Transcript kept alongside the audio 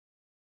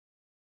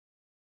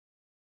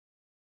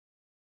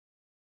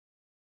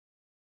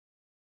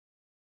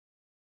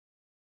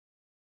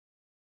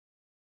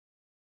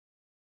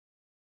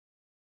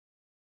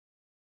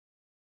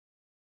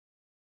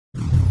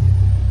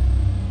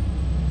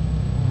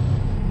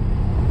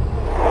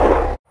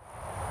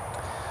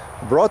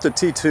brought the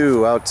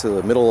T2 out to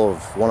the middle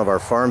of one of our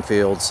farm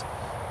fields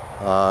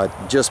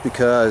just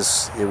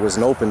because it was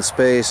an open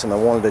space and I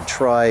wanted to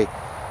try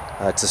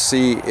to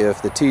see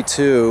if the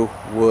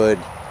T2 would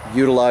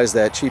utilize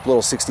that cheap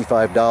little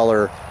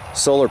 $65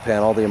 solar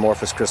panel, the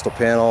amorphous crystal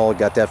panel.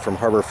 Got that from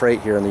Harbor Freight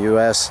here in the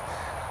US.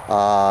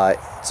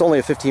 It's only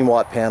a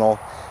 15-watt panel,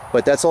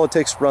 but that's all it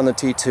takes to run the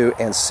T2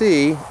 and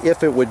see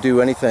if it would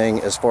do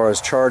anything as far as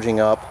charging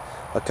up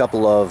a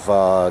couple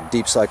of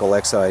deep cycle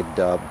Exide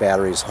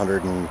batteries,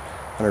 100 and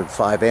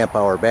 105 amp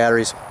hour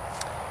batteries.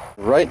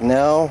 Right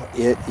now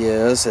it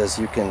is, as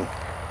you can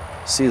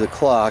see the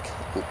clock,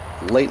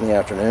 late in the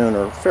afternoon,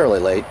 or fairly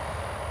late.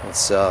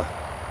 It's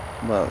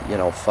well, you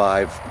know,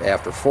 5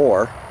 after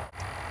 4.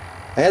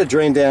 I had it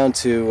drained down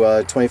to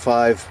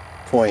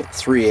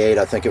 25.38,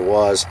 I think it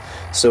was,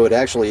 so it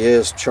actually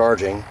is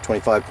charging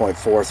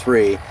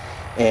 25.43,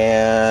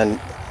 and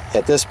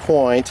at this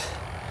point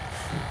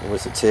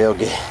with the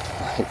tailgate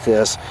like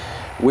this,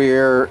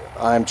 where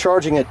I'm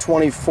charging at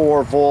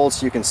 24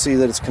 volts, you can see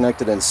that it's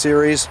connected in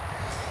series,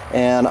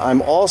 and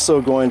I'm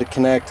also going to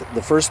connect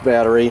the first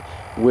battery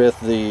with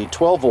the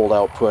 12 volt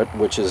output,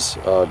 which is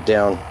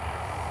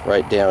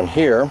right down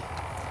here,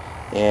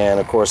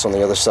 and of course on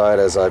the other side,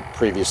 as I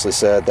previously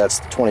said, that's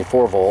the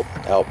 24 volt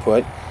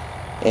output.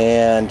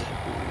 And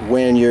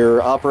when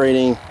you're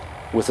operating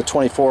with a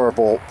 24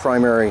 volt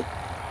primary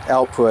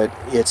output,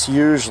 it's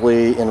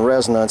usually in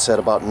resonance at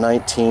about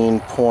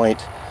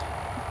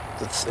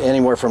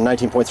anywhere from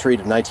 19.3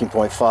 to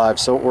 19.5.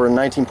 So we're in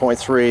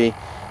 19.3,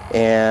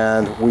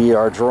 and we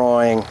are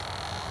drawing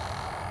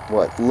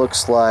what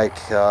looks like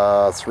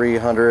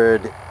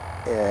 300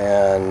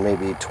 and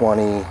maybe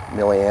 20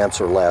 milliamps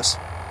or less.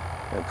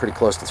 We're pretty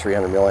close to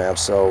 300 milliamps.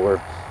 So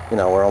we're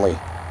only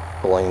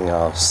pulling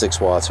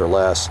 6 watts or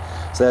less.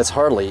 So that's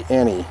hardly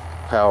any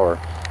power.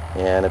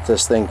 And if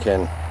this thing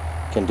can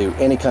do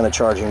any kind of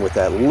charging with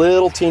that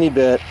little teeny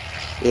bit,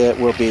 it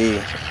will be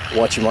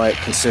what you might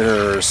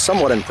consider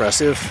somewhat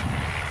impressive.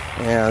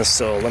 And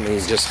so let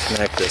me just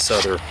connect this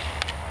other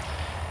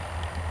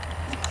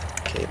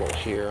cable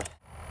here.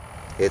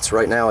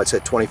 Right now it's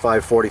at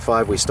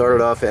 25.45. We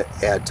started off at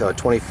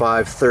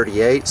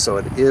 25.38, so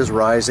it is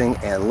rising,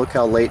 and look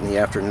how late in the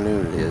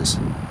afternoon it is.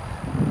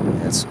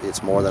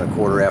 It's more than a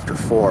quarter after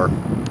 4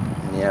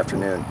 in the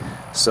afternoon.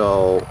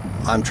 So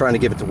I'm trying to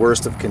give it the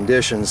worst of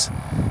conditions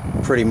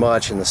pretty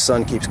much, and the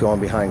sun keeps going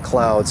behind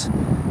clouds.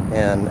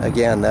 And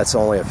again, that's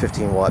only a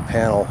 15 watt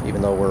panel,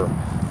 even though we're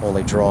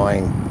only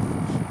drawing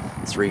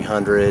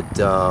 300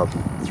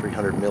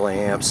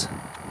 milliamps,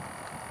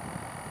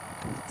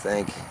 I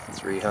think.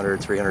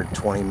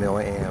 320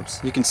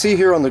 milliamps. You can see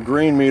here on the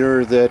green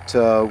meter that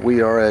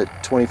we are at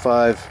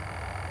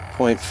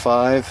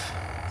 25.5.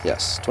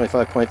 Yes,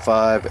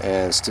 25.5,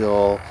 and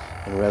still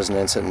in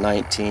resonance at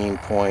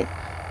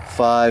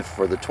 19.5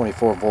 for the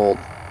 24 volt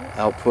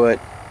output,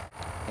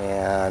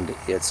 and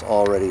it's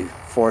already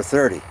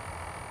 4:30.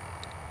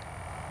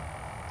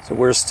 So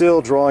we're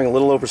still drawing a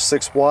little over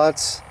 6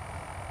 watts,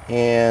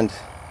 and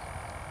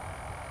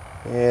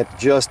it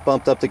just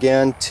bumped up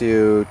again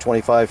to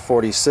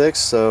 25.46,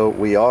 so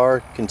we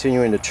are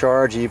continuing to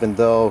charge even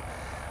though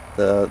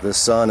the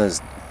sun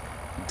is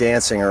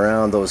dancing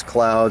around those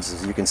clouds,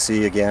 as you can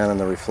see again in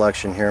the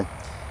reflection here.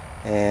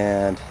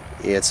 And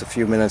it's a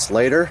few minutes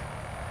later,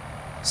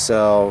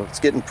 so it's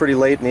getting pretty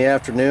late in the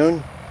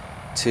afternoon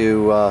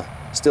to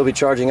still be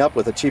charging up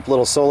with a cheap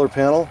little solar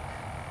panel,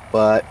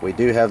 but we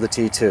do have the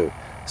T2.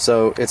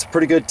 So it's a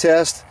pretty good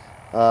test.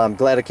 I'm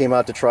glad I came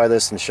out to try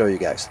this and show you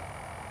guys.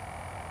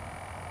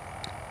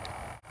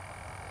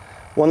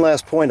 One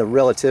last point of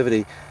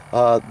relativity.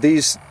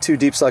 These 2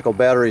 deep cycle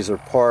batteries are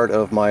part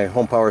of my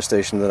home power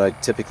station that I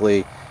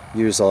typically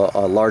use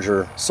a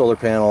larger solar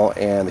panel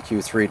and the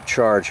Q3 to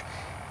charge,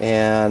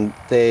 and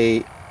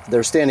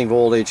their standing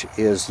voltage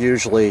is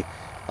usually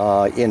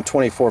in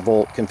 24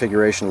 volt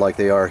configuration like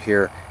they are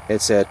here.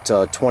 It's at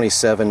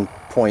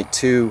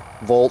 27.2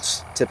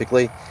 volts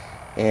typically,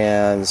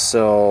 and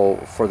so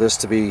for this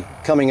to be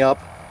coming up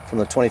from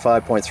the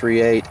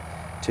 25.38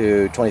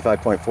 to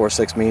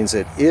 25.46 means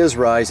it is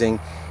rising,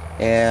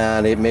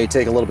 and it may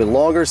take a little bit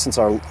longer since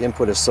our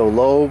input is so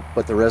low,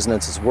 but the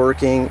resonance is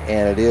working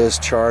and it is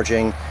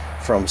charging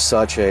from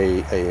such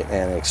an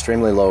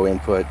extremely low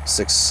input,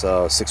 6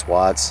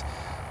 watts.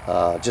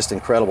 Just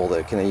incredible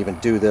that it can even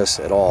do this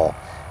at all,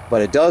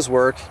 but it does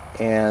work,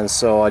 and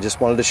so I just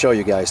wanted to show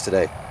you guys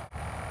today.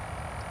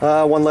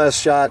 One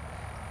last shot,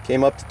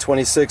 came up to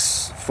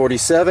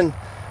 26.47,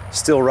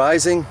 still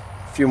rising.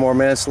 A few more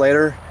minutes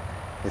later,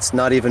 it's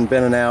not even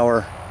been an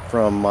hour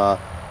from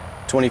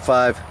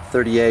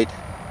 25.38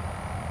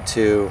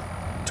 to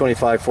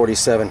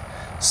 25.47,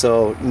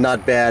 so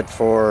not bad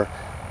for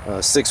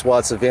 6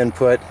 watts of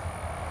input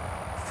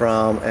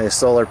from a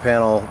solar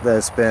panel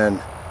that's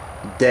been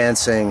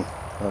dancing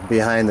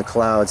behind the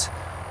clouds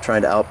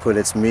trying to output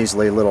its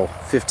measly little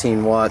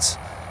 15 watts,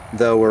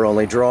 though we're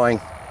only drawing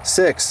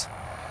 6.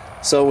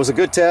 So it was a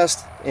good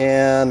test,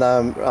 and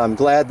I'm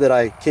glad that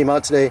I came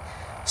out today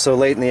so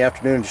late in the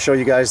afternoon to show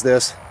you guys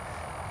this.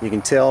 You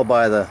can tell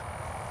by the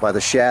by the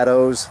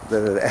shadows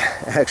that it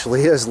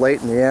actually is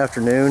late in the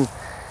afternoon,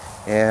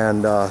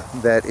 and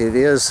that it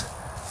is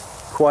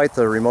quite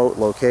the remote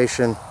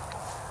location.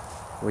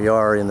 We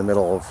are in the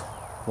middle of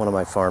one of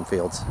my farm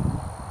fields.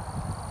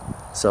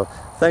 So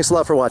thanks a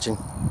lot for watching.